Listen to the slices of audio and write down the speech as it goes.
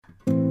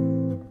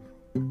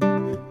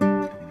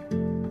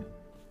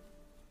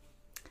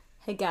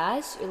Hey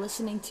guys, you're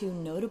listening to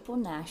Notable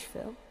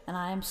Nashville, and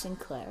I am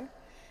Sinclair.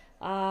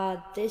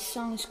 This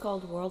song is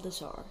called World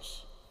Is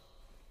Ours.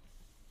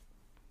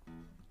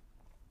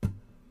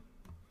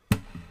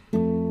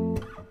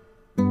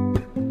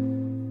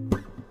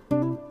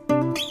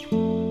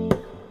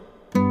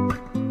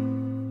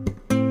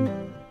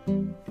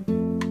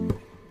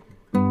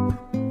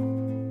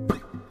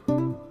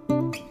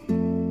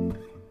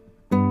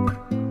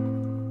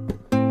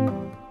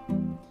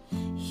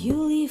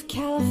 You leave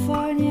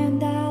California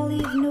and I'll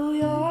leave New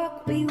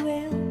York. We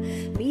will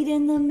meet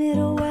in the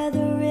middle where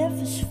the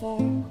rivers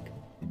fork.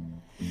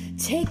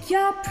 Take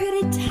your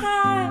pretty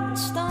time and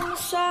stumble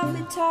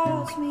softly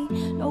towards me.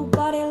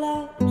 Nobody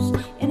loves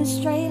in a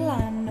straight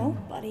line,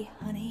 nobody,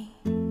 honey.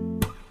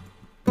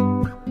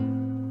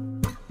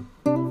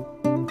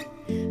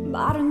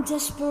 Modern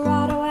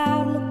desperado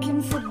out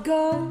looking for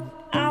gold.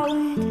 I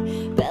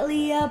went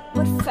belly up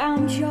but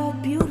found your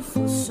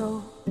beautiful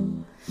soul.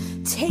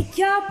 Take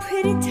your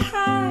pretty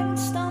time and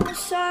stumble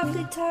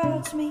softly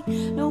towards me.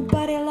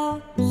 Nobody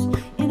loves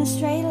in a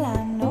straight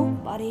line,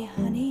 nobody,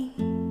 honey.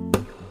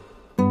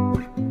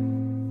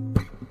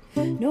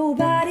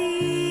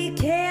 Nobody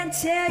can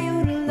tell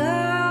you to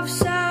love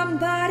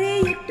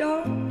somebody you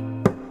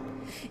don't.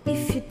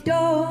 If you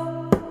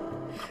don't,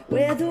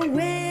 where the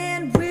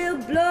wind will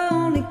blow,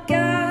 only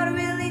God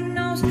really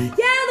knows.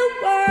 Yeah, the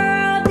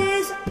world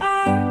is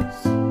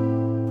ours.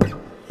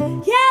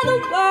 Yeah, the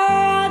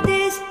world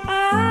is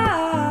ours.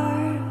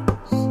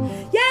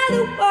 Yeah,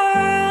 the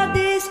world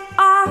is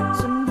ours,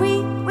 and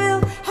we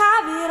will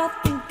have it. I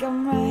think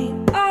I'm right.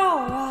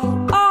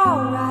 Alright,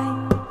 alright.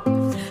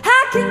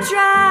 I can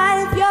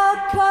drive your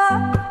car.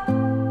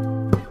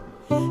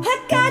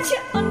 I got you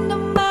under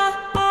my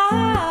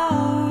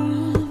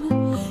arm.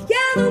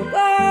 Yeah, the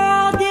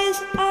world is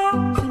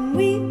ours, and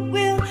we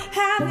will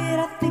have it.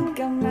 I think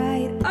I'm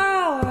right.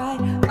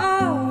 Alright,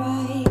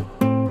 alright.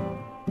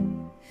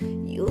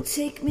 You'll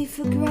take me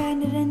for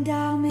granted and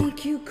I'll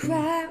make you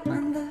cry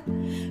when the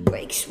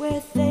brakes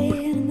wear thin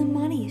and the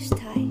money is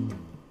tight.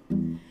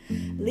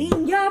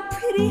 Lean your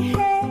pretty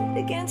head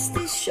against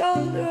this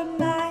shoulder of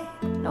mine.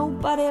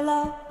 Nobody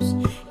loves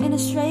in a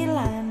straight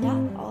line,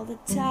 not all the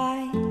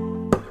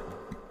time.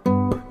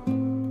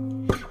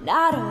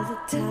 Not all the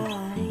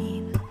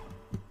time.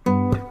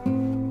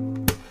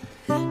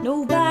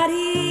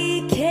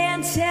 Nobody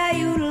can tell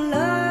you to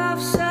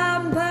love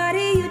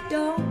somebody you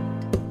don't.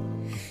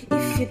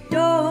 If you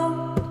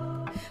don't,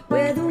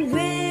 where the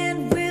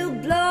wind will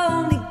blow,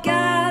 only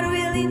God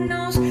really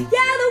knows.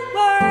 Yeah, the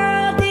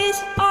world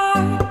is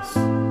ours.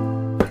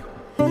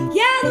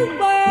 Yeah, the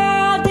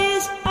world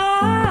is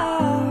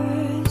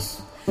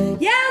ours.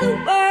 Yeah, the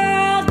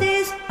world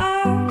is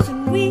ours,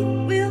 and we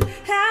will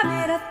have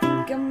it. I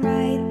think I'm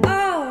right.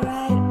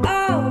 Alright,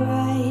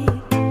 alright.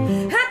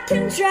 I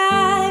can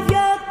drive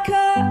your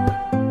car.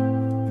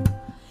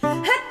 I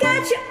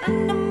got you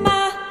under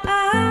my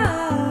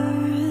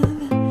arm.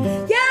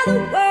 Yeah, the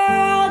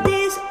world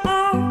is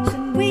ours,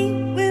 and we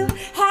will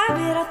have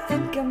it. I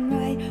think I'm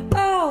right.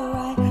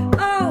 Alright,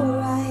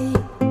 alright.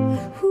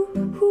 Ooh,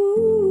 ooh.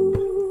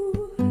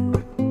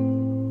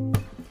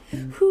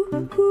 Ooh,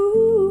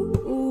 ooh.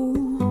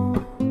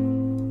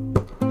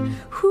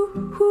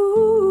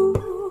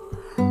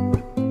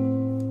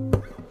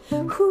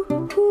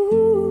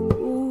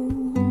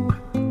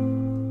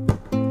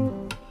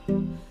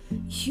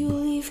 You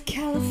leave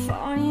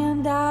California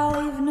and I'll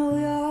leave New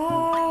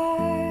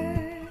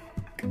York.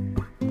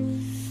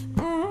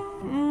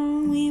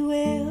 We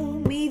will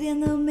meet in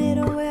the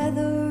middle where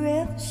the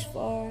rivers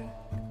fork.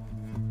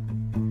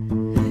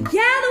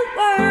 Yeah, the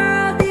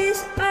world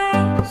is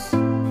ours.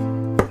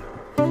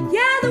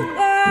 Yeah, the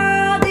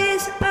world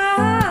is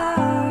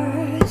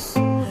ours.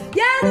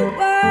 Yeah, the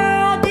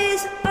world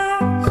is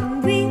ours,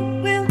 and we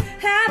will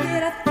have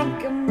it. I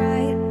think I'm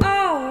right.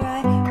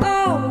 Alright,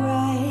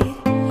 alright.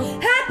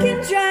 I can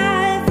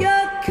drive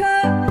your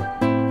car.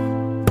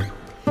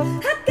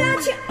 I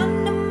got you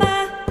under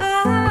my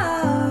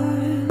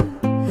arm.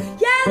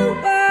 Yeah, the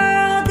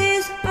world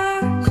is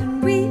ours,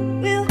 and we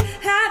will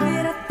have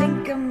it. I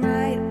think I'm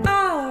right.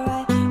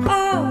 Alright,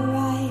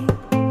 alright.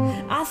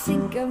 I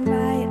think I'm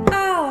right.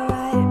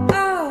 Alright,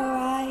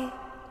 alright.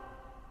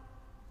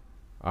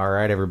 All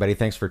right, everybody.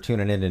 Thanks for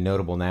tuning in to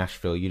Notable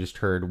Nashville. You just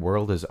heard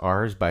World Is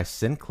Ours by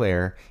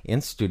Sinclair in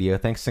studio.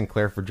 Thanks,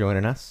 Sinclair, for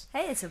joining us.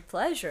 Hey, it's a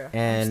pleasure. I'm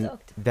And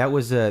stoked. that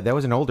was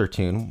an older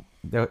tune.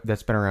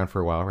 That's been around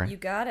for a while, right? You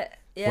got it.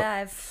 Yeah,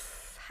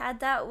 I've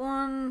had that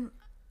one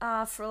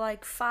for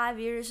like 5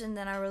 years, and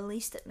then I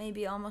released it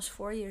maybe almost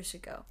 4 years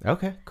ago.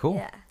 Okay, cool.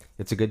 Yeah.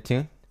 It's a good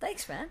tune.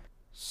 Thanks, man.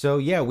 So,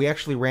 yeah, we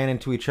actually ran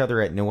into each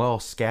other at Noel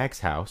Skaggs'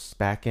 house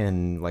back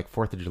in, like,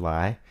 4th of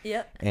July.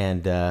 Yep.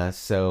 And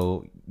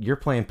so you're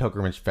playing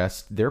Pilgrimage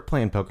Fest. They're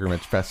playing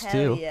Pilgrimage Fest,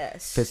 Hell too.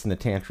 yes. Fist in the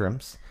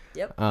Tantrums.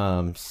 Yep.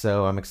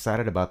 So I'm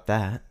excited about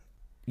that.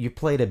 You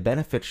played a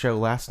benefit show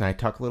last night.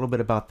 Talk a little bit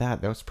about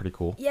that. That was pretty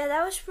cool. Yeah,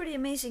 that was pretty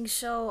amazing.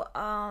 So,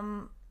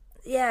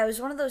 yeah, it was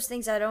one of those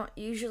things I'm not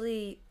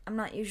usually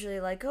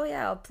like, oh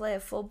yeah, I'll play a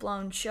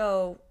full-blown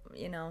show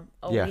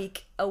Yeah.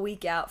 a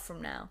week out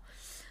from now.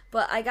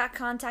 But I got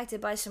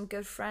contacted by some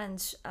good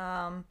friends,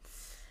 and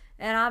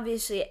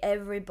obviously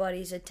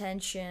everybody's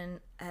attention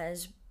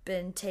has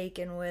been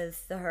taken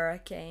with the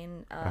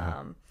hurricane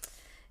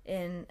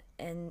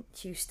in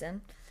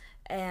Houston,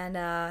 and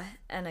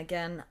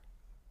again,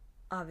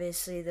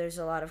 obviously there's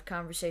a lot of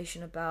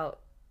conversation about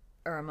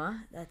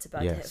Irma that's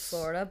about to hit Yes.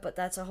 Florida, but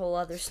that's a whole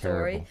other It's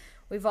story. terrible.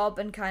 We've all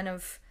been kind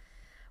of,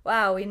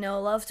 wow, we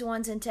know loved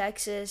ones in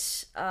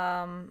Texas,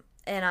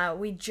 and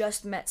we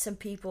just met some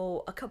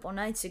people a couple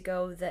nights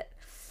ago that,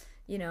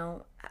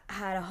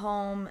 had a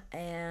home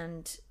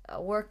and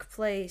a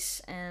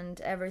workplace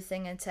and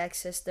everything in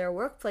Texas. Their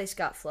workplace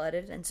got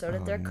flooded, and so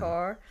did their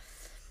car.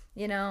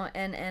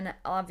 And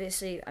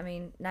obviously, I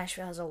mean,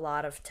 Nashville has a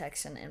lot of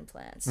Texan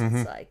implants.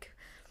 It's like,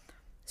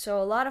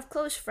 so a lot of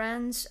close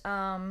friends,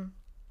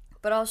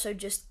 but also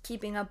just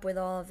keeping up with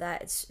all of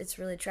that. It's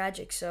really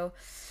tragic. So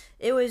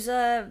it was,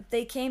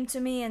 they came to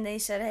me and they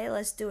said, hey,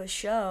 let's do a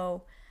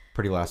show.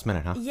 Pretty last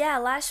minute, huh? Yeah,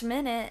 last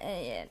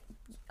minute.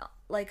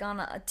 Like on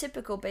a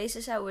typical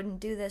basis, I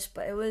wouldn't do this,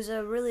 but it was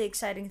a really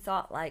exciting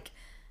thought. Like,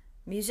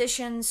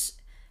 musicians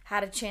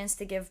had a chance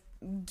to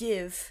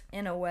give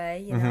in a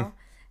way,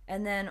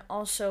 and then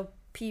also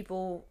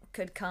people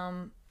could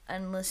come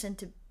and listen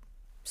to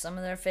some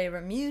of their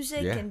favorite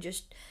music and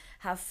just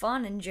have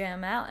fun and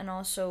jam out, and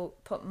also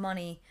put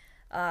money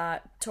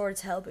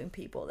towards helping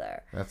people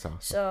there. That's awesome.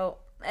 So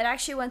it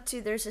actually went to,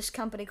 there's this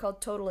company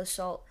called Total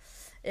Assault.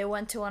 It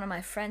went to one of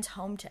my friends'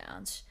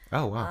 hometowns.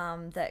 Oh, wow.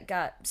 That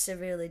got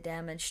severely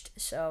damaged.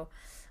 So,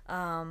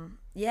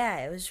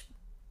 it was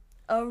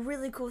a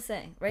really cool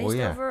thing. Raised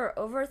over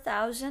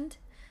 1,000.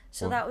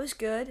 So that was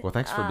good. Well,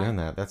 thanks for doing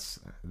that.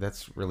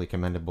 That's really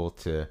commendable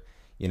to,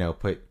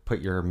 put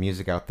your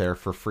music out there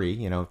for free,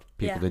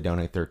 people to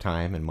donate their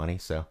time and money.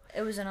 So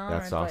it was an honor.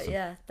 That's awesome. But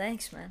yeah,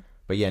 thanks, man.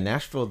 But yeah,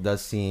 Nashville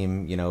does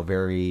seem,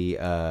 very,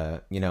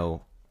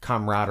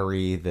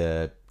 camaraderie,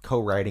 the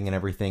co-writing and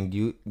everything.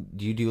 Do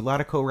you do a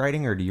lot of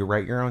co-writing, or do you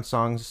write your own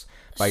songs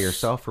by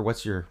yourself, or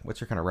what's your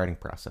kind of writing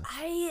process?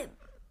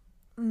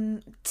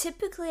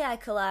 Typically I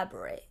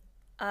collaborate.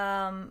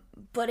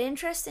 But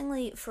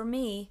interestingly for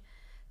me,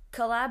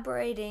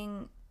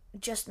 collaborating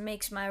just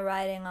makes my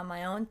writing on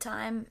my own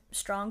time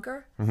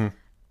stronger.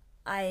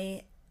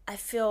 I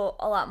feel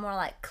a lot more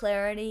like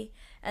clarity,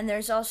 and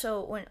there's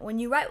also when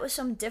you write with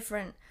some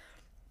different,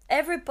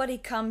 everybody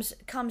comes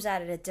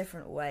at it a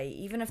different way,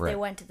 even if they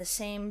went to the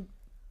same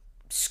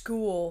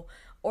school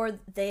or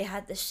they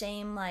had the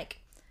same like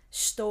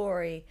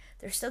story,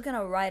 they're still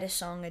gonna write a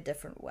song a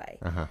different way,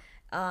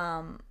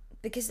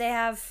 because they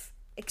have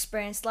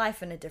experienced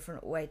life in a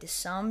different way to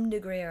some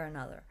degree or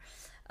another,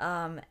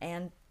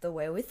 and the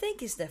way we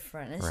think is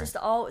different. It's just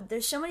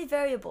there's so many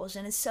variables,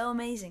 and it's so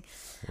amazing.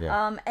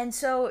 And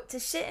so to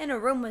sit in a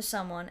room with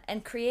someone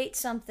and create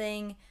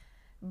something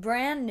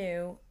brand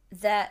new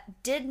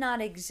that did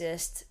not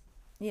exist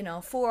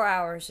 4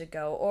 hours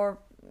ago, or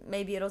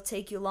maybe it'll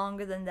take you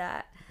longer than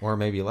that, or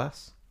maybe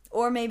less,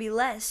 maybe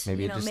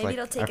like,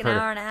 it'll take an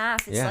hour and a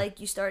half. It's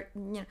like you start,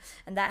 and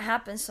that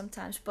happens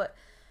sometimes. But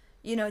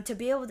to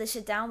be able to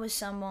sit down with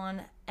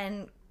someone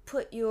and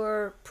put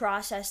your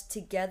process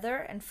together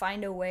and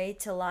find a way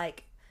to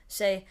like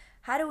say,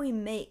 how do we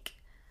make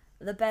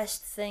the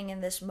best thing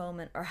in this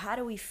moment, or how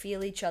do we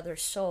feel each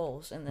other's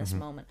souls in this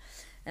moment?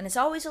 And it's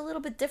always a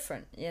little bit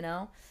different,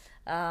 and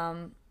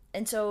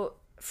so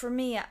for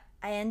me,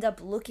 I end up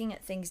looking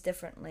at things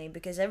differently,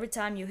 because every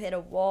time you hit a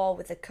wall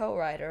with a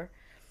co-writer,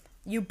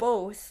 you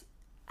both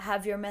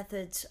have your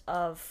methods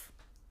of,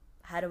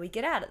 how do we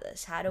get out of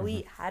this? How do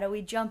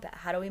we jump it?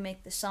 How do we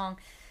make the song?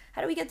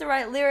 How do we get the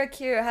right lyric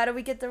here? How do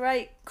we get the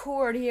right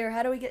chord here?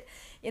 How do we get,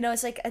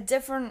 it's like a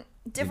different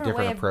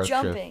way of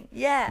jumping.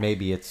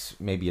 Maybe it's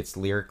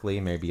lyrically,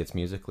 maybe it's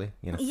musically,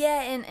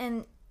 Yeah,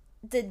 and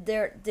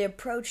the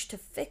approach to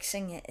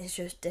fixing it is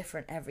just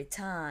different every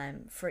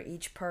time for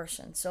each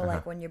person. So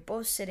like when you're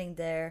both sitting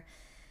there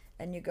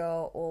and you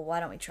go, well, why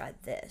don't we try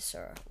this,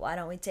 or why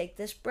don't we take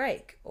this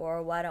break,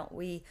 or why don't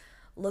we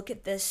look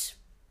at this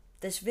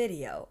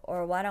video,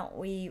 or why don't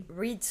we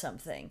read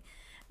something?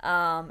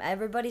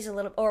 Everybody's a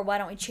little, or why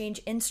don't we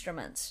change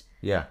instruments?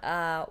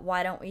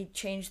 Why don't we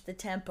change the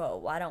tempo?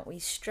 Why don't we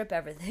strip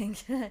everything?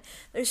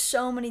 There's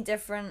so many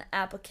different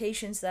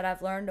applications that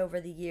I've learned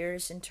over the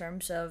years in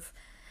terms of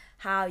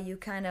how you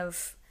kind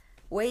of,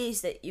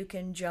 ways that you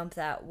can jump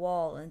that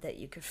wall, and that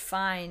you could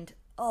find,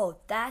 oh,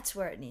 that's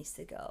where it needs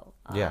to go.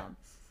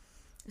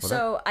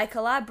 So I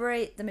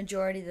collaborate the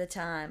majority of the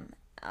time.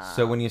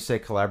 So when you say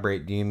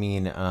collaborate, do you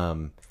mean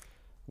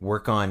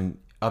work on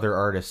other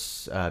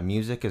artists'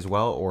 music as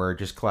well, or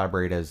just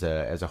collaborate as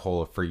a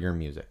whole for your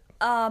music?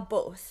 Both.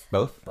 Both?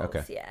 Both,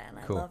 okay. Yeah,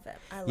 and cool. I love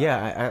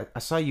it. I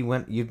saw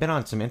you've been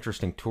on some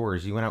interesting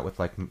tours. You went out with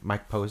like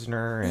Mike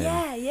Posner. And,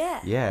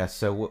 yeah.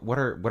 So what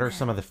are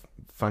some of the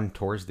fun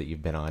tours that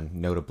you've been on,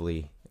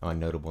 notably on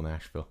Notable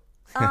Nashville?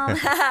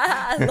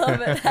 I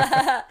love it.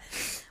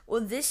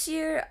 Well, this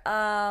year,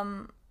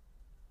 last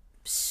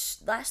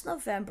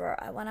November,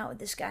 I went out with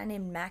this guy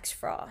named Max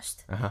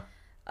Frost.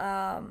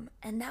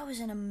 And that was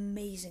an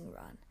amazing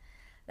run.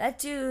 That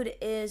dude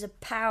is a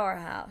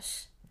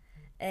powerhouse.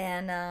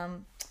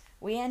 And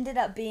we ended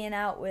up being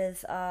out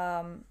with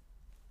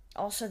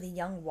also the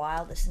Young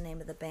Wild is the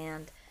name of the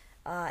band.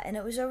 And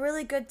it was a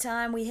really good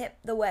time. We hit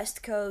the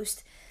West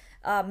Coast.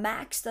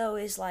 Max, though,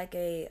 is like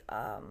a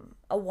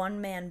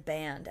one-man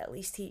band. At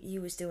least he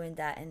was doing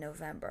that in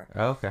November.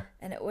 Oh, okay.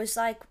 And it was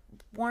like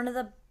one of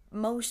the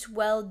most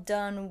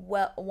well-done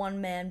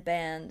one-man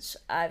bands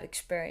I've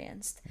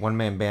experienced.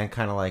 One-man band,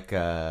 kind of like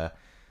Ed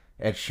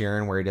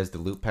Sheeran, where he does the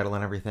loop pedal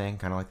and everything,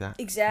 kind of like that?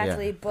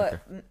 Exactly, yeah. But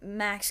okay.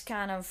 Max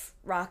kind of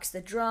rocks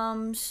the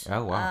drums.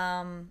 Oh,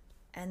 wow.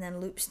 And then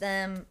loops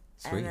them.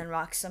 Sweet. And then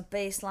rocks some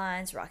bass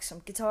lines, rocks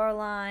some guitar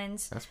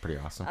lines. That's pretty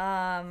awesome.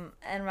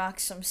 And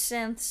rocks some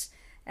synths.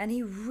 And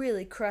he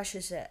really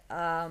crushes it.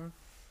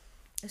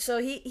 So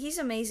he's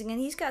amazing. And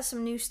he's got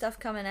some new stuff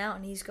coming out.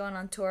 And he's going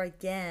on tour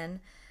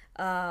again.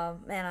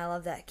 Man, I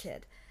love that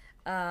kid.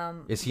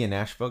 Is he a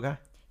Nashville guy?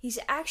 He's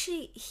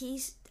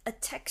a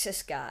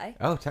Texas guy.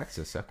 Oh,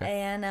 Texas. Okay.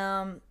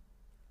 And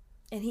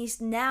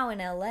he's now in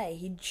LA.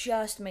 He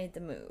just made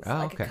the move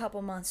a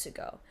couple months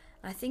ago.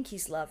 I think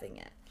he's loving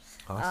it.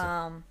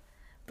 Awesome.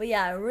 But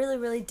yeah, I really,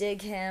 really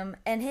dig him.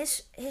 And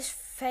his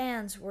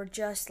fans were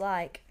just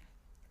like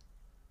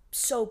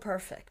so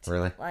perfect.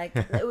 Really? Like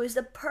it was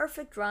the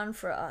perfect run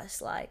for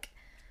us. Like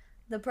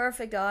the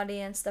perfect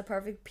audience, the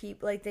perfect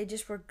people. Like they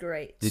just were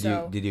great. Did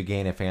you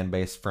gain a fan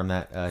base from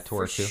that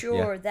tour too? For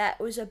sure. Yeah.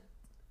 That was a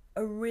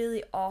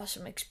really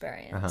awesome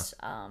experience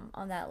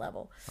on that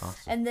level.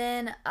 Awesome. And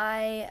then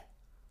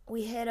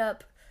we hit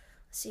up,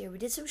 let's see here, we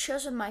did some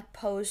shows with Mike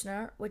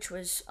Posner, which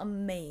was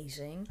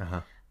amazing.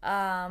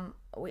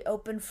 We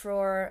opened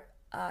for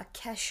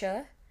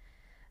Kesha,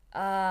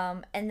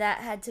 and that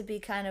had to be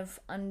kind of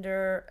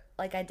under,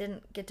 like I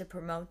didn't get to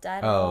promote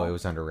that at all. Oh, it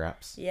was under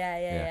wraps.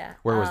 Yeah.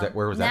 Where was that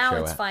show now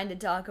it's at? fine to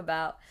talk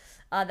about.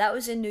 That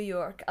was in New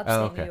York,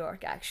 upstate New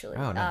York, actually.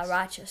 Oh, nice.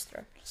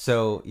 Rochester.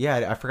 So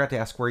yeah, I forgot to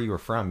ask where you were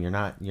from. You're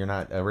not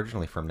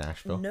originally from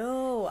Nashville.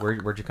 No.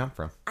 Where'd you come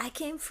from? I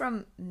came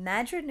from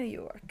Madrid, New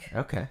York.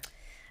 Okay.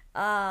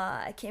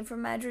 I came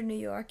from Madrid, New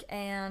York,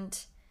 and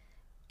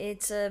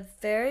it's a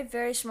very,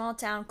 very small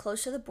town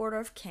close to the border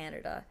of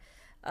Canada.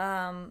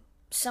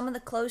 Some of the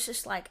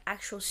closest, like,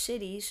 actual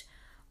cities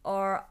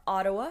are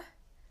Ottawa,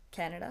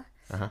 Canada,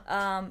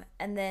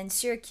 and then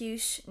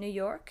Syracuse, New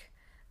York,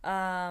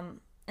 and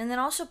then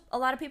also a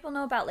lot of people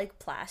know about Lake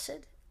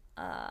Placid.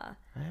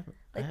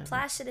 Lake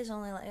Placid is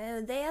only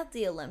like they have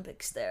the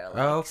Olympics there. Like,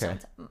 oh, okay.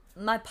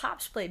 My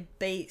pops played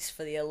bass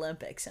for the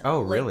Olympics in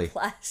really? Lake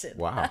Placid.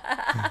 Wow.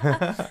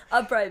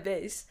 Upright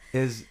bass.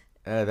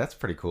 That's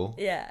pretty cool.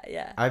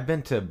 Yeah. I've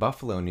been to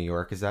Buffalo, New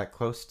York. Is that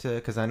close to?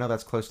 Because I know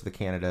that's close to the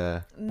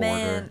Canada border.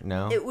 Man,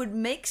 no, it would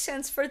make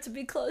sense for it to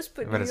be close,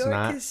 but New it's York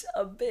not? is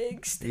a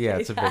big state. Yeah,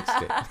 it's a big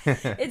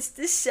state. It's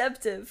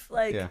deceptive.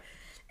 Like,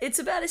 it's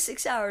about a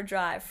 6-hour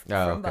drive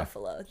from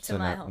Buffalo to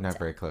my hometown. Not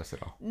very close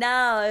at all.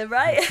 No,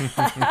 right?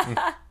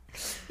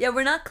 Yeah,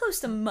 we're not close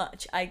to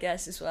much, I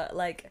guess, is what,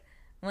 like,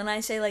 when I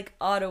say, like,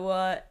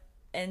 Ottawa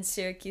and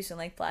Syracuse and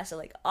Lake Placid,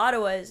 like,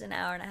 Ottawa is an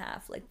hour and a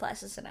half, Lake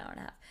Placid's an hour and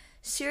a half.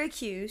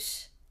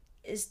 Syracuse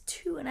is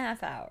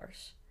 2.5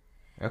 hours.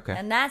 Okay.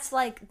 And that's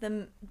like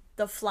the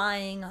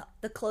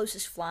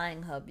closest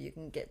flying hub you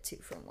can get to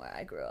from where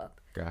I grew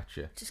up.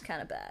 Gotcha. Which is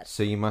kind of bad.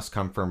 So you must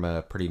come from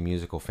a pretty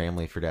musical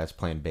family if your dad's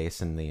playing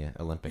bass in the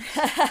Olympics.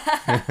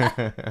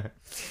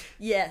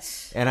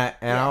 Yes. And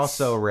I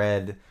also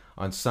read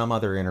on some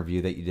other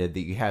interview that you did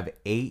that you have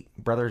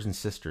 8 brothers and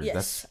sisters. Yes,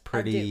 that's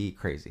pretty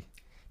crazy.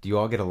 Do you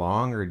all get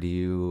along, or do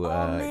you?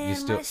 Man, you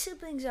still... my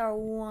siblings are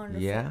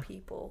wonderful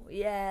people.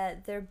 Yeah,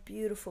 they're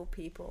beautiful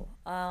people.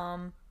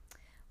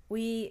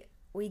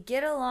 We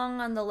get along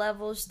on the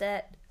levels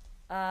that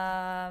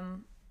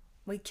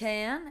we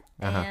can,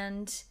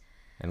 and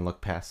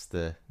look past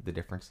the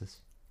differences.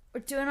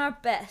 We're doing our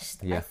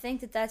best. Yeah. I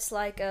think that's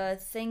like a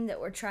thing that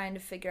we're trying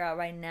to figure out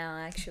right now,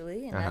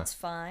 actually, and that's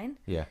fine.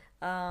 Yeah.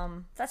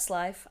 That's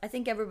life. I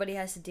think everybody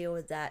has to deal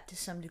with that to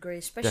some degree,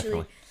 especially.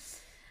 Definitely.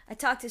 I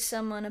talked to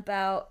someone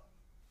about,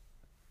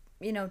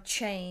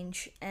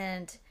 change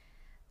and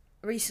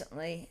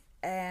recently,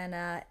 and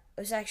it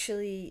was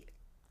actually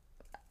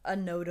a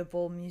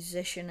notable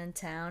musician in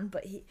town,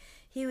 but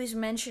he was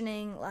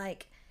mentioning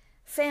like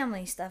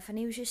family stuff, and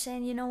he was just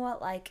saying, you know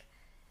what, like,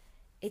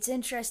 it's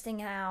interesting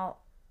how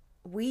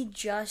we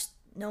just,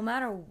 no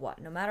matter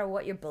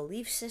what your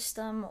belief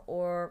system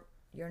or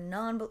your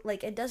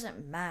like, it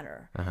doesn't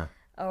matter.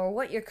 Or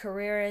what your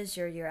career is,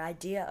 or your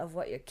idea of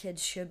what your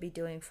kids should be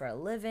doing for a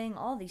living,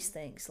 all these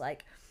things.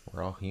 Like,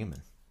 we're all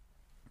human.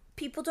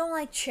 People don't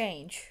like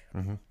change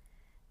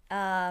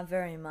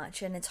very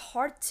much, and it's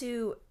hard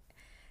to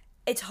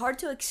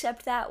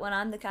accept that when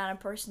I'm the kind of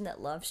person that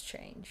loves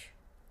change.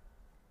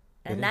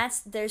 And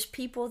there's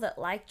people that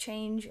like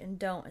change and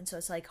don't, and so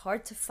it's like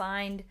hard to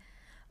find.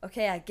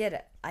 Okay, I get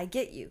it. I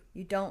get you.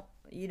 You don't.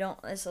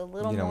 It's a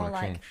little more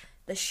like change.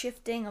 The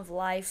shifting of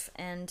life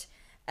and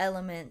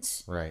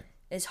elements. Right.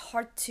 Is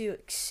hard to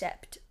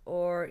accept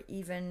or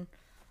even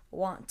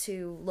want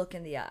to look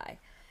in the eye.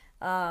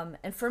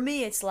 And for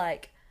me, it's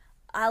like,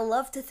 I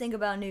love to think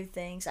about new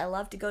things. I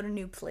love to go to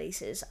new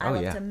places. I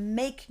love to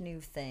make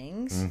new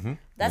things. Mm-hmm.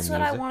 That's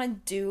what I want to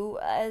do.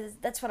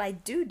 That's what I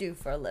do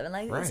for a living.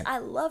 Like, I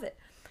love it.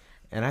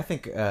 And I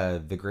think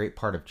the great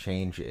part of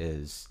change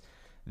is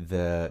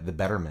the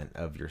betterment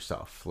of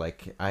yourself.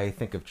 Like, I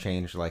think of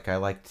change like I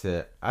like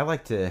to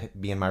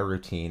be in my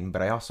routine,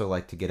 but I also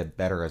like to get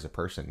better as a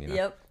person. You know?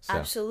 Yep. So,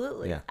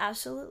 absolutely. Yeah.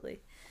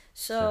 Absolutely.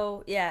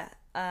 So yeah.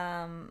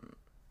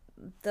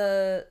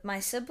 My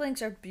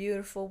siblings are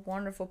beautiful,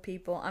 wonderful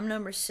people. I'm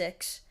number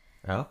 6.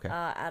 Oh, okay.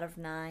 Out of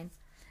 9,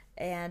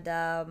 and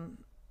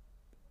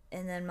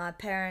then my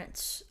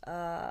parents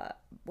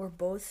were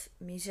both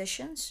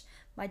musicians.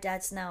 My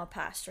dad's now a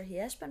pastor. He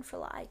has been for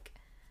like,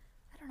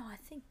 I don't know, I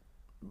think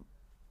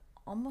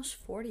almost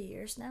 40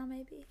 years now,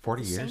 maybe.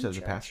 40 years as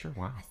a pastor?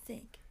 Wow. I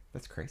think.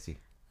 That's crazy.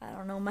 I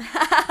don't know.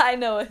 I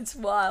know, it's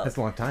wild. That's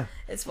a long time.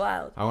 It's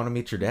wild. I want to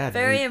meet your dad.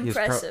 Very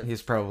impressive.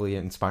 He's probably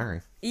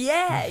inspiring.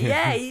 Yeah.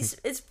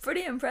 It's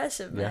pretty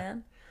impressive,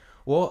 man.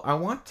 Well, I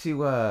want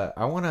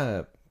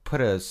to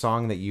put a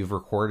song that you've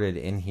recorded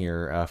in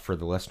here for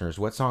the listeners.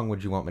 What song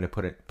would you want me to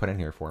put in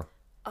here for?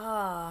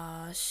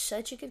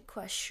 Such a good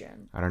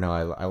question. I don't know.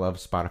 I love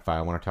Spotify.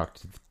 I want to talk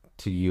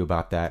to you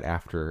about that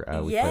after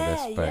we play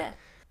this. But... yeah.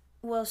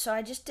 Well, so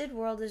I just did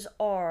World Is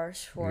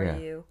Ours for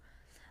you.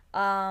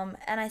 And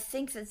I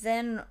think that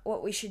then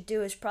what we should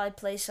do is probably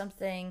play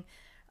something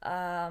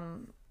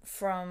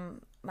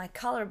from my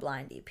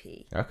Colorblind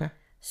EP. Okay.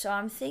 So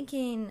I'm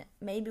thinking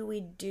maybe we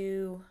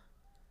do...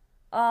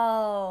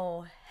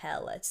 Oh,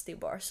 hell, let's do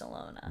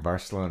Barcelona.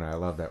 Barcelona, I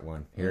love that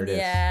one. Here it is.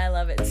 Yeah, I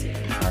love it too.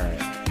 All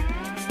right.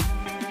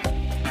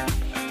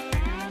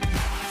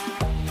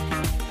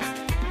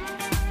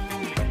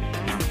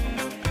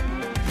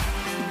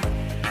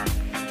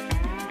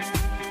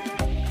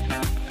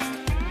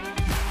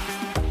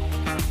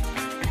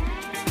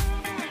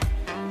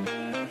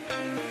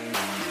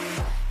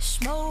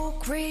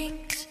 Smoke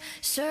rings,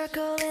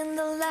 circle in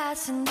the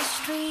lights in the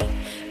street.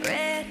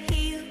 Red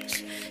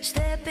heels,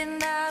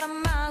 stepping out of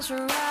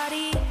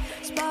Maserati.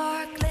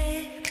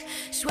 Sparkling,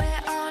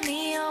 sweat on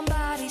neon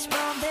bodies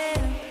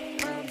bumping.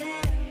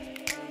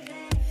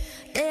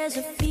 There's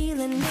a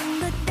feeling in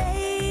the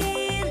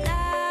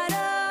daylight,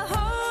 a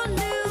whole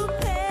new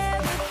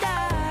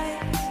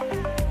paradise.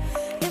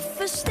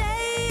 If I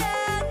stay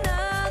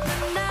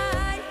another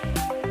night,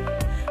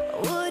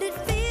 would it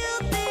feel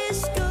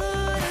this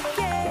good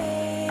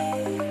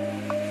again?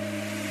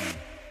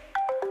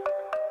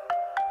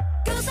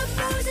 'Cause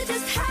suppose it's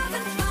just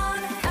having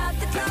fun at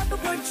the club, but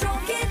we're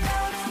drunk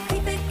enough.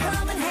 Keep it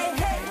coming, hey,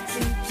 hey,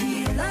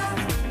 tequila.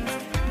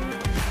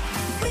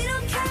 We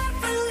don't care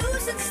for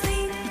losing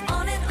sleep,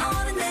 on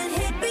and then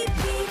hit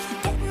repeat.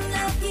 Getting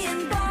lucky in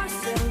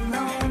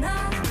Barcelona.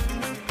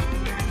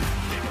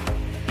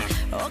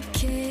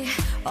 Okay,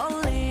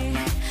 ole,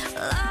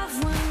 love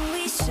when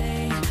we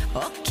say,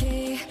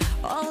 okay,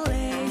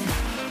 ole.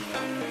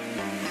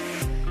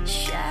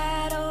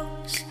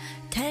 Shadows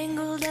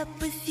tangled up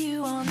with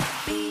you on the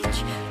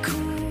beach.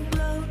 Cool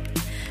glow,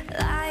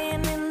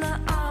 lying in the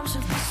arms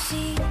of the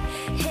sea.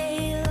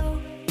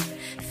 Halo,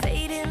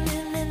 fading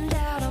in and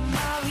out of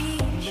my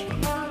reach.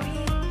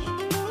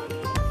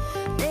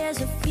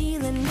 There's a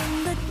feeling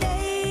in the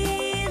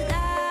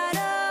daylight,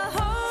 a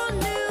whole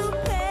new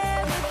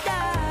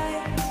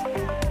paradise.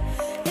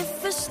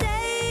 If I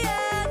stay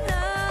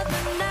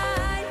another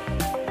night,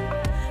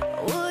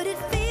 would it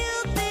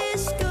feel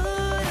this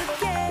good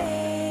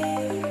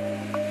again?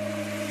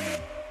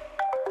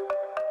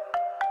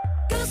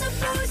 'Cause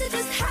suppose it's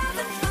just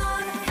having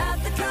fun at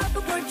the club,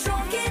 but we're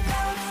drunk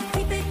enough.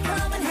 Keep it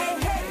coming, hey,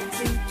 hey,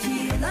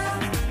 tequila.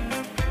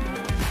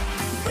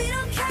 We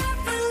don't care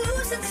for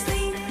losing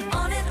sleep,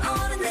 on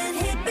and then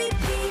hit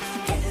repeat.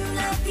 Getting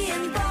lucky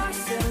in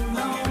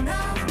Barcelona.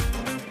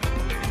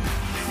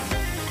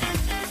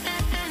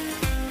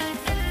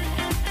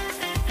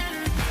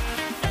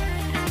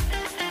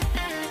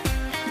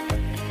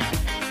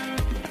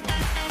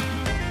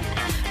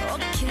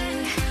 Okay,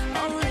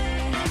 ole,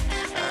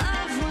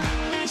 love when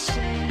we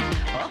say,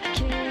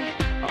 okay,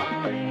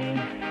 ole.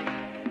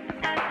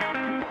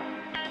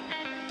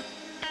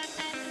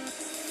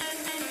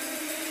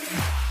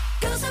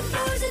 'Cause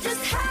suppose it's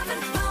just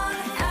having fun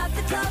at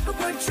the club, but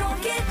we're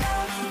drunk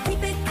enough.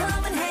 Keep it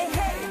coming, hey,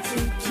 hey,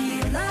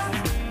 tequila.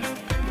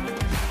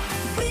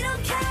 We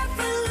don't care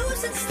for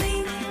losing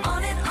sleep,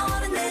 on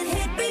and then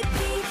hit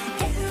repeat.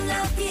 Getting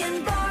lucky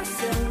in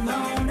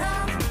Barcelona.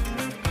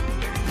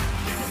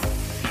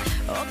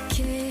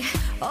 Okay,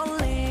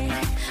 ole,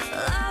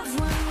 love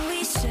when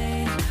we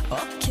say,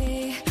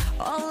 okay,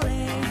 ole.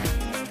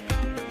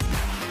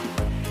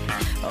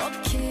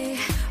 Okay,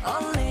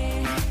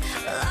 ole,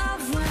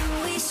 love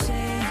when we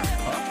say,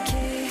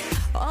 okay,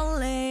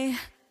 ole.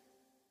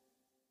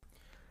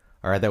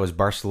 All right, that was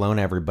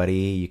Barcelona, everybody.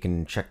 You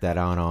can check that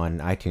out on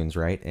iTunes,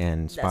 right?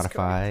 And That's Spotify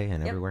correct. and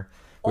Yep. everywhere.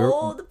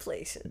 All the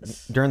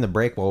places. During the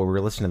break, while we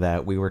were listening to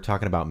that, we were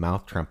talking about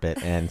mouth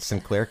trumpet, and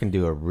Sinclair can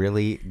do a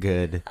really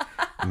good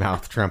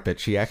mouth trumpet.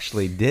 She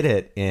actually did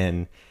it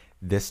in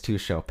This Too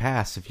Shall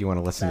Pass if you want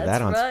to listen to That's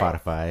that on right.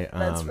 Spotify.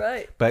 That's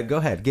right. But go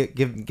ahead, give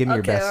me your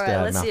Okay, best all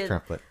right, let's mouth see it.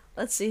 trumpet.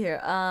 Let's see here.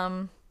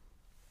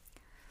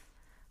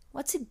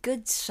 What's a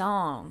good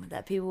song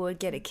that people would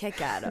get a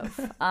kick out of?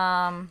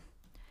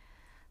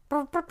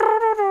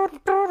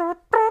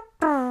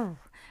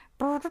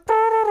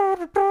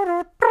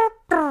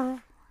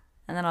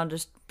 And then I'll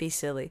just be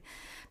silly.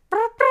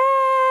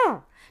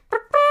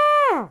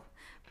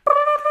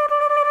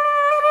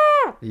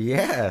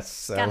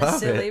 Yes, I Kind of love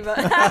silly, it. but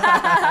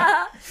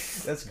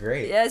That's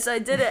great. yes, I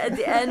did it at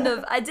the end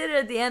of. I did it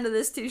at the end of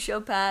This Too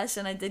Shall Pass,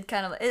 and I did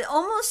kind of. It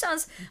almost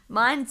sounds.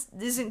 Mine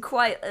isn't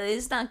quite.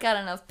 It's not got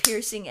enough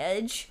piercing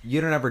edge.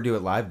 You don't ever do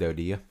it live though,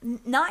 do you?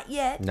 Not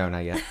yet. No,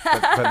 not yet.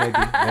 But maybe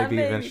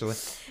Maybe. eventually.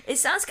 It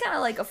sounds kind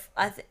of like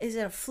is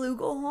it a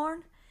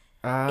flugelhorn?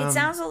 Um, It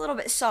sounds a little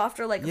bit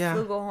softer, like yeah, a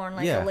flugelhorn,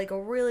 like yeah. a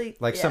really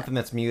like yeah. something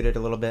that's muted a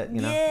little bit, you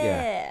know?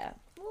 Yeah,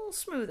 a little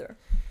smoother.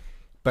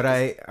 But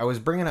I was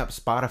bringing up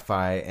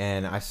Spotify,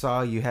 and I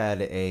saw you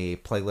had a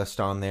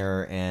playlist on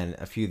there, and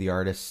a few of the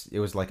artists. It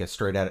was like a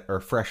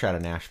fresh out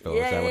of Nashville.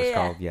 Is that what it's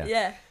called?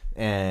 Yeah.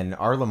 And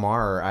R.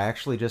 Lamar, I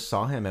actually just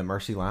saw him at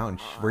Mercy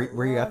Lounge.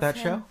 Were you at that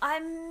show? I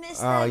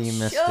missed Oh, that you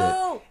missed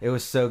show. it. It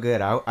was so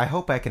good. I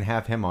hope I can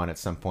have him on at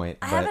some point.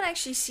 I but haven't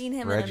actually seen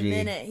him Reggie-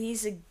 in a minute.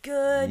 He's a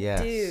good yes.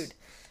 dude.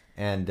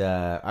 And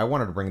I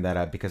wanted to bring that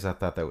up because I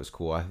thought that was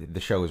cool. The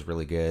show was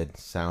really good,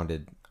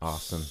 sounded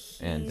awesome,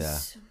 and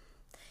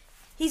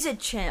He's a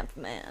champ,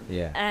 man.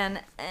 Yeah.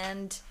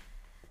 And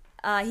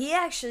he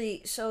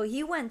actually, so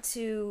he went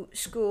to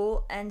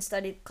school and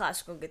studied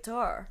classical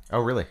guitar.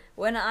 oh really?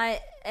 When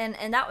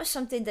and that was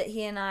something that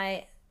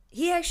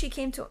he actually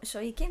came to,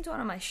 so he came to one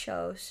of my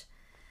shows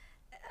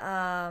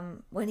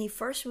when he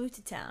first moved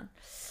to town.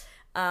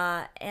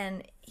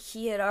 And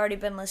he had already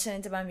been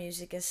listening to my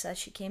music as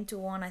such. He came to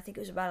one, I think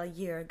it was about a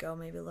year ago,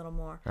 maybe a little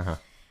more. Uh-huh.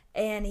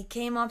 And he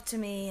came up to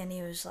me and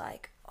he was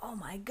like, "Oh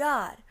my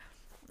God."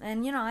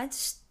 And, you know, I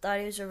just thought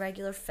he was a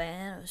regular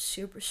fan. It was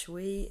super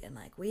sweet. And,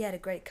 like, we had a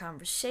great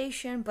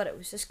conversation. But it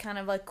was just kind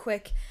of like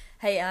quick,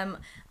 hey, I'm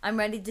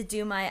ready to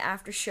do my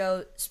after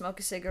show, smoke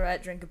a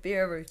cigarette, drink a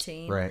beer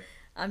routine. Right.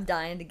 I'm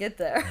dying to get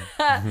there.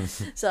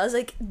 So I was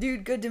like,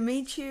 dude, good to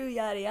meet you,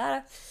 yada,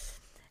 yada.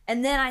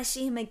 And then I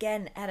see him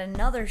again at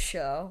another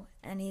show.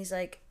 And he's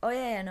like, oh,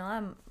 yeah, no,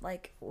 I'm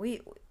like,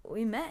 we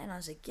met. And I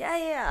was like,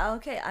 yeah,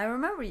 okay, I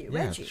remember you,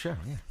 Yeah, Reggie. sure.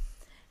 Yeah.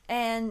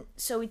 And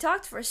so we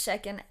talked for a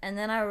second, and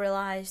then I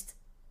realized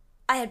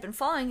I had been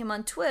following him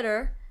on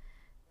Twitter,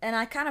 and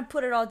I kind of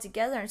put it all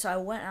together. And so I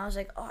went, and I was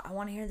like, oh, I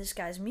want to hear this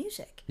guy's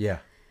music. Yeah.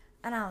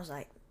 And I was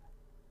like,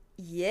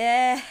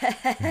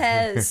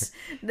 yes,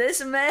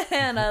 this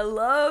man,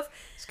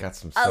 It's got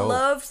some I soul.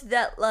 loved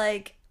that,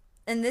 like,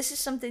 and this is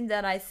something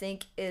that I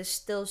think is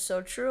still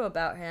so true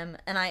about him,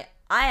 and I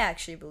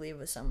actually believe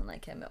with someone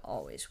like him, it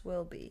always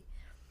will be,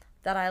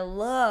 that I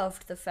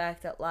loved the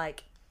fact that,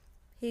 like,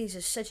 he's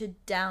just such a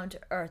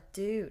down-to-earth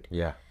dude.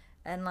 Yeah.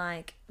 And,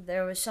 like,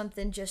 there was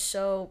something just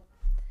so,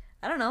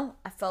 I don't know,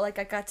 I felt like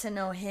I got to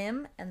know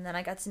him, and then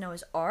I got to know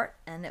his art,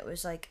 and it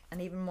was, like,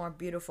 an even more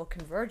beautiful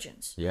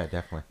convergence. Yeah,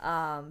 definitely.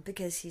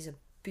 Because he's a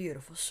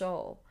beautiful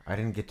soul. I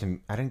didn't get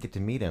to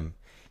meet him.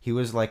 He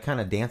was like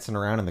kind of dancing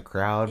around in the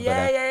crowd.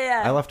 Yeah, but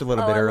yeah. I left a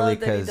little Oh, bit I early love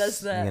that he does because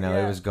that, it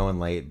yeah. was going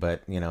late.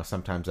 But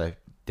sometimes I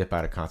dip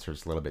out of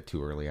concerts a little bit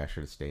too early. I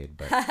should have stayed.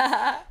 But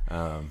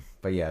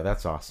but yeah,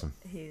 that's awesome.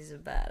 He's a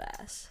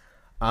badass.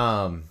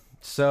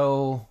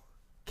 So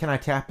can I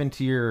tap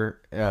into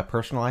your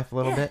personal life a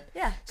little bit?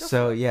 Yeah,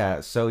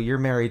 go So you're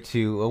married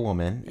to a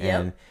woman, Yep.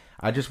 and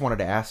I just wanted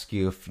to ask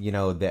you if the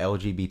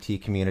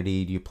LGBT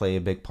community, do you play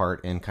a big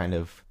part in kind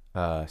of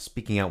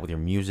speaking out with your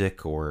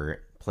music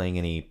or playing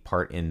any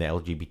part in the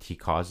LGBT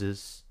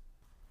causes?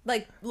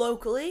 Like,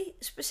 locally,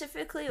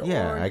 specifically?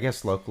 Yeah, or... I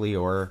guess locally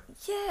or...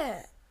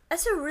 Yeah,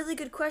 that's a really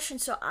good question.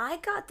 So I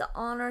got the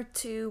honor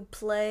to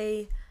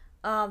play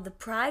the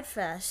Pride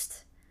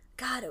Fest.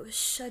 God, it was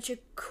such a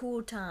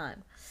cool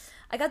time.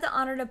 I got the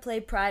honor to play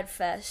Pride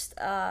Fest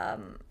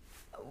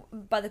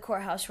by the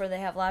courthouse where they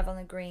have Live on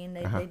the Green.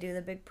 They do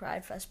the big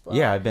Pride Fest blow.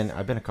 Yeah, I've been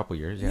a couple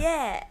years. Yeah.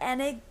 Yeah,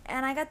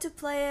 and I got to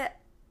play it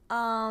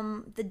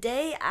the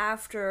day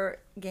after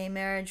gay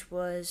marriage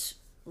was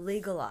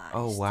legalized.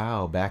 Oh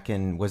wow! Back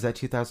in, was that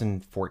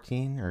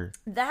 2014 or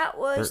That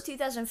was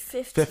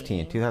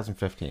 2015.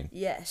 2015.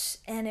 Yes,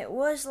 and it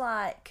was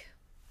like,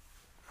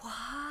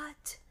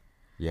 what?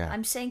 Yeah.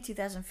 I'm saying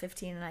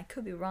 2015, and I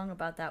could be wrong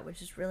about that,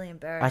 which is really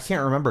embarrassing. I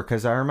can't remember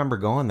because I remember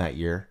going that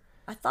year.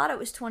 I thought it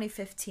was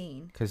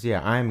 2015. Because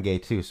I'm gay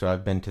too, so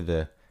I've been to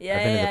the I've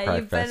been to the Pride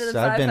you've been Fest. to the So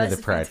I've Pride been to Fest.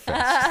 the Pride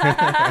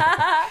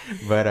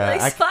Fest. But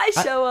Like Spy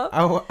Show Up.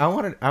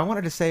 I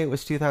wanted to say it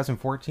was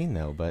 2014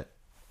 though, but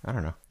I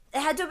don't know. It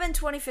had to have been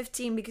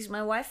 2015 because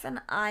my wife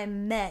and I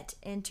met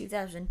in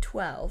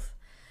 2012.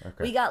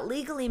 Okay. We got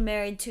legally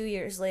married 2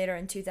 years later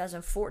in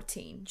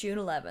 2014, June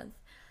 11th.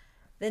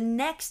 The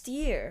next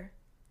year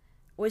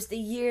was the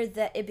year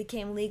that it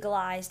became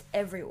legalized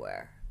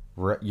everywhere.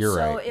 You're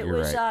right. So it You're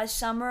was right.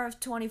 summer of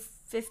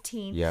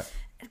 2015. Yep.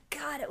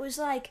 God, it was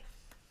like,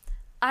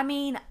 I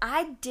mean,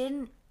 I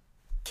didn't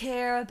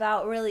care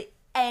about really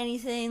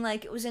anything.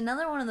 Like, it was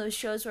another one of those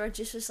shows where it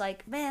just was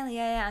like, man,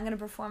 yeah, I'm gonna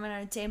perform and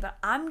entertain, but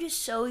I'm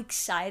just so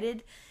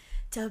excited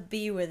to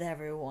be with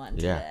everyone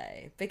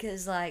today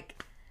because,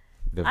 like,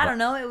 I don't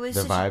know, it was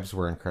the vibes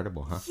were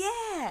incredible, huh?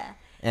 Yeah,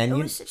 and it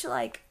was such a,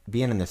 like,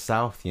 being in the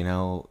South, you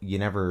know, you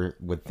never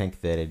would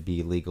think that it'd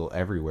be legal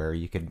everywhere.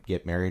 You could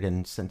get married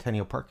in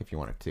Centennial Park if you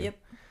wanted to. Yep.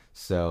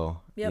 So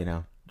you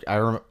know,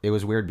 it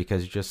was weird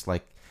because just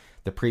like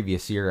the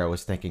previous year, I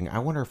was thinking, I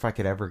wonder if I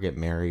could ever get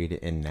married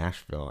in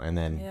Nashville, and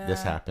then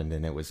this happened,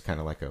 and it was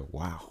kind of like a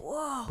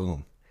wow,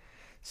 boom.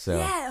 So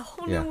a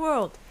whole new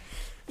world.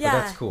 Yeah, but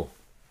that's cool.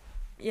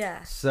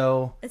 Yeah.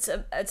 So it's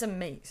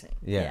amazing.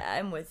 Yeah,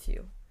 I'm with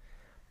you.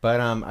 But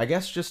I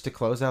guess just to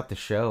close out the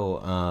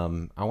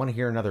show, I want to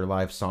hear another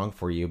live song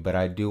for you, but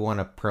I do want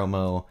to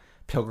promo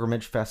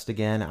Pilgrimage Fest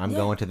again. I'm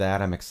going to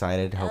that. I'm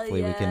excited.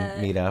 Hopefully we can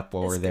meet up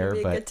while we're there.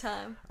 It's gonna be a good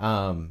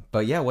time.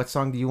 But yeah, what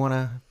song do you want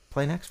to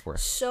play next for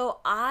us? So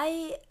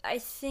I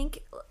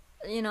think,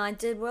 you know, I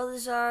did World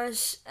is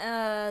Ours,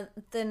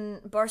 then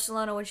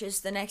Barcelona, which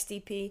is the next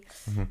EP,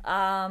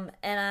 and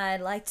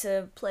I'd like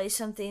to play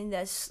something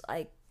that's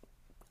like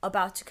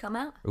about to come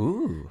out.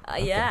 Ooh.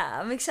 Okay. Yeah,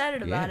 I'm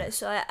excited about it.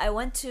 So I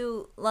went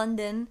to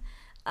London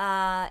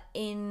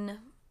in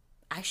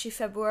actually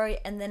February,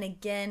 and then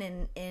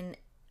again in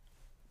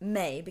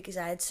May, because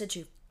I had such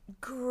a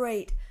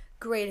great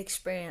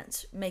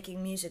experience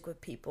making music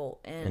with people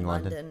in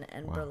London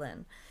and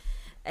Berlin.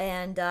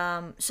 And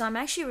so I'm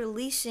actually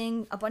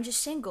releasing a bunch of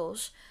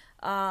singles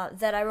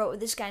that I wrote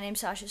with this guy named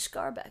Sasha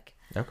Skarbek.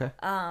 Okay.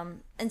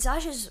 And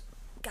Sasha's,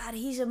 God,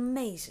 he's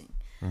amazing.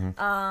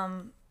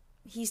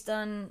 He's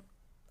done,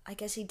 I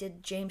guess he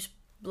did James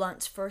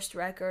Blunt's first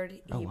record.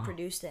 He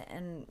produced it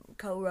and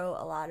co-wrote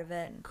a lot of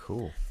it.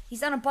 Cool.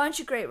 He's done a bunch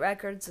of great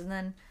records, and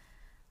then,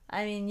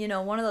 I mean, you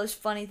know, one of those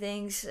funny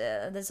things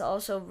that's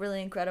also really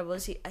incredible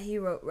is he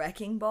wrote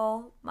Wrecking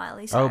Ball,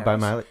 Miley Cyrus. Oh, by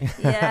Miley?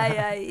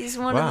 yeah, he's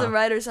one of the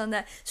writers on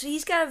that. So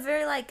he's got a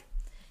very, like,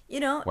 you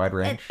know... wide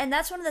range. And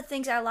that's one of the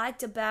things I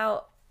liked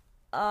about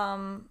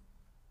the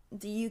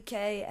UK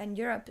and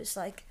Europe is,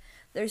 like,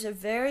 there's a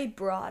very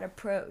broad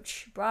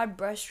approach, broad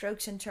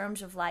brushstrokes in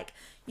terms of, like,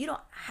 you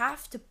don't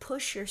have to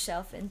push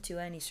yourself into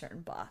any certain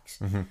box.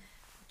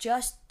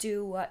 Just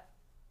do what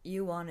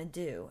you want to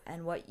do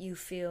and what you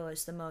feel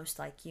is the most,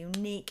 like,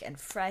 unique and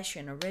fresh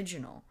and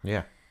original.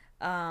 Yeah.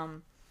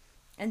 And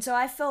so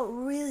I felt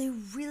really,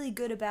 really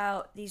good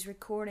about these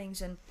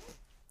recordings, and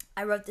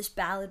I wrote this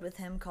ballad with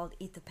him called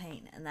Eat the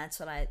Pain, and that's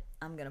what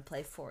I'm going to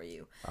play for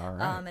you. All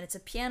right. And it's a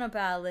piano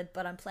ballad,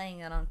 but I'm playing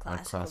it on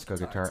classical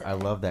guitar. today. I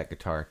love that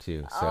guitar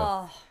too. So,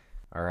 all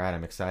right,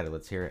 I'm excited.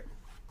 Let's hear it.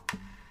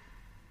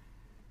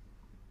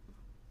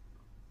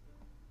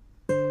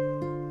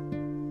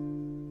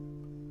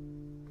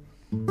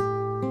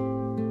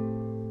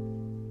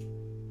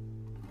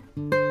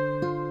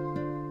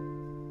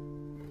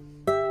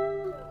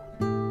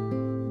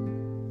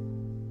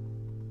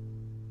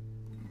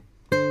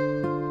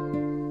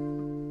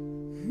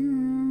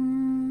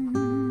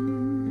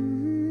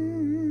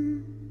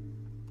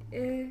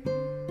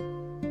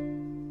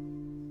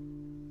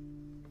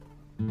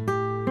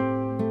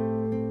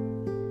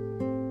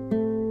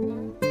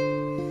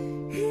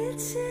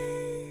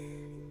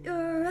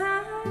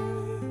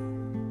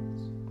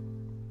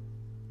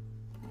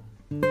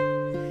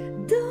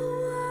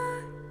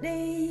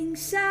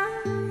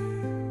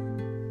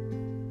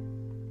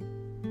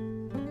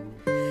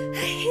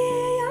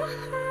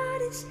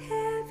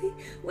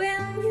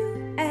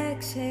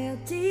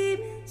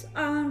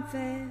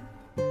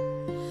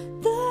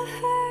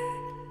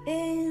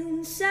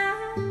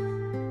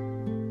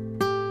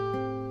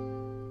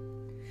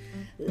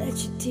 Let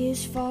your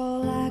tears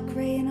fall like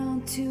rain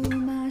onto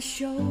my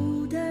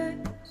shoulders.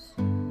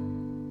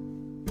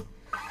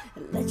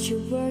 Let your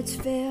words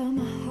fill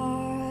my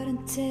heart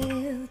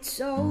until it's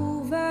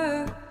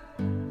over.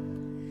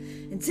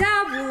 And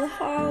I will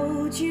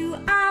hold you,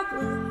 I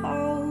will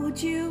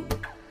hold you.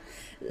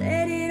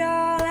 Let it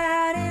all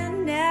out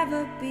and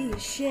never be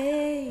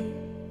ashamed.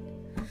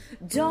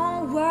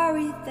 Don't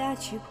worry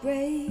that you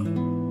break,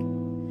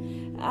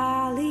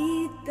 I'll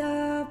eat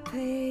the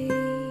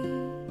pain.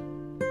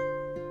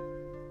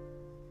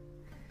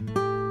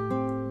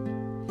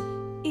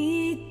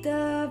 Eat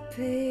the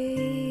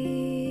pain.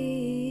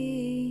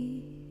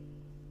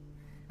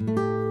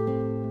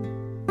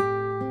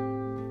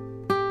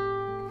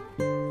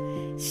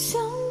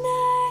 Some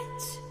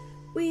nights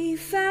we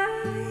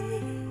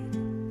fight,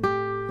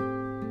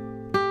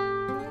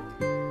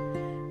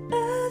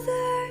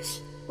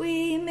 others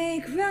we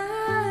make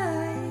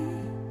right.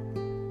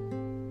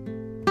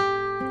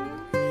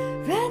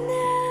 Right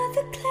now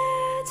the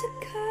clouds are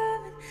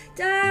coming,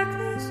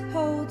 darkness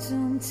holds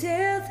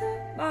until the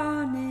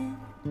morning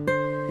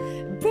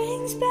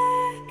brings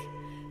back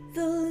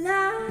the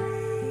light.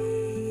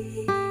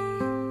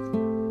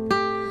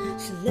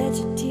 So let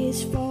your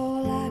tears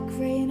fall like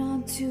rain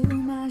onto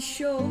my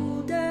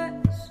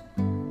shoulders.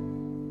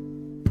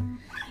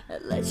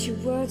 Let your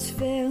words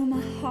fill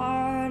my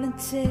heart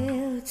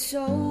until it's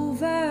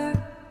over.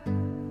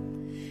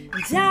 And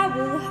And I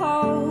will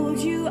hold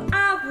you,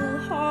 I will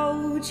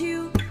hold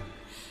you.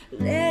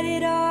 Let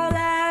it all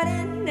out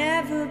and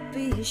never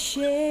be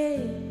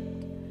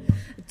ashamed.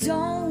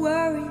 Don't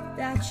worry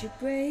that you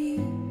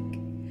break,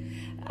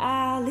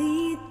 I'll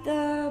eat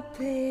the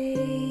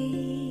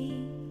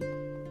pain.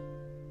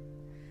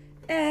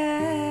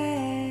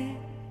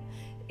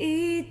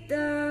 Eat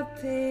the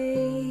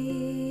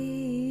pain.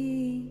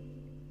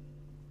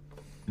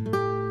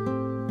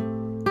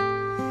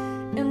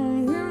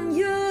 And when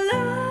you're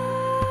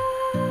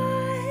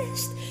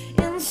lost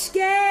and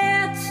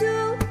scared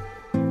to,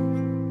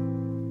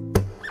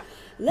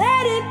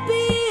 let it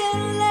be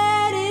and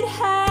let it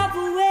have a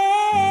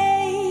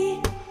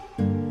way.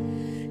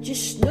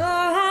 Just know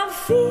I'm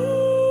feeling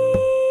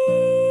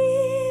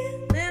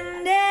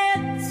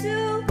it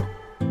too.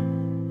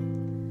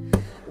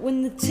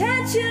 When the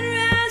tension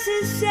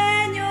rises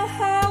and your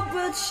whole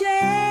world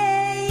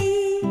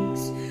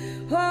shakes,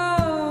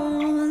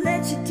 oh,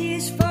 let your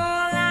tears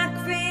fall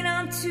like rain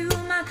onto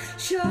my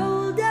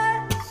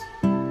shoulders.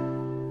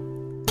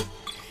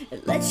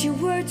 And let your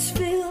words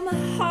fill my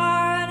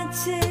heart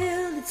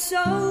until it's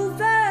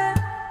over.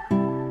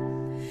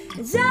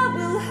 And I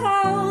will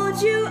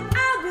hold you,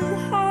 I will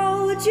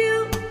hold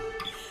you.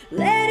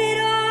 Let it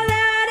all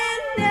out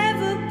and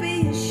never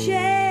be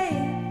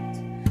ashamed.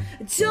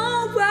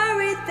 Don't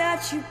worry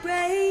that you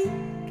break,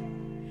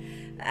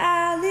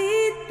 I'll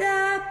eat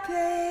the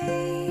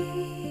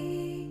pain.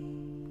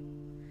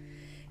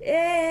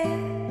 Yeah,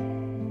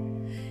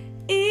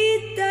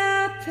 eat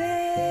the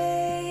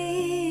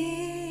pain.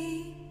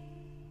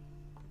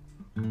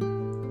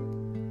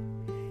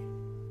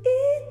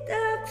 Eat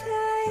the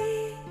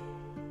pain.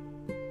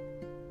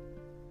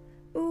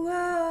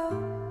 Whoa.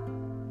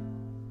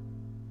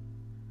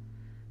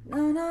 No,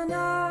 no,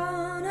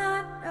 no, no,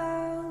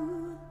 no,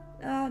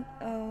 no,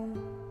 no.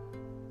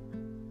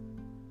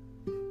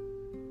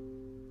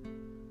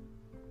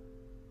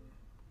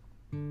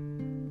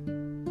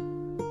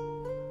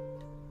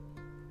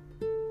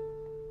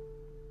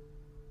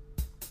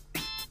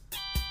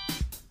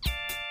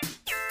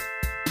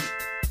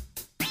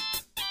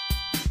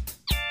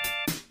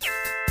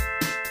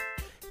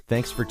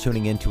 Thanks for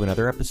tuning in to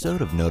another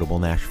episode of Notable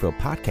Nashville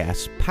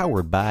Podcasts,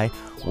 powered by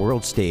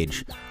World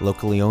Stage,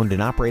 locally owned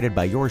and operated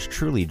by yours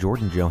truly,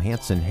 Jordan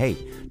Johansson. Hey,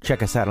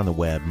 check us out on the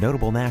web,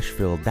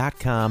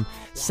 notablenashville.com,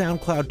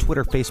 SoundCloud,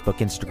 Twitter, Facebook,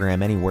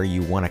 Instagram, anywhere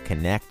you want to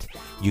connect,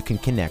 you can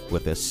connect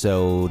with us.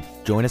 So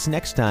join us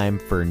next time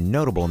for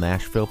Notable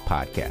Nashville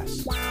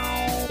Podcasts.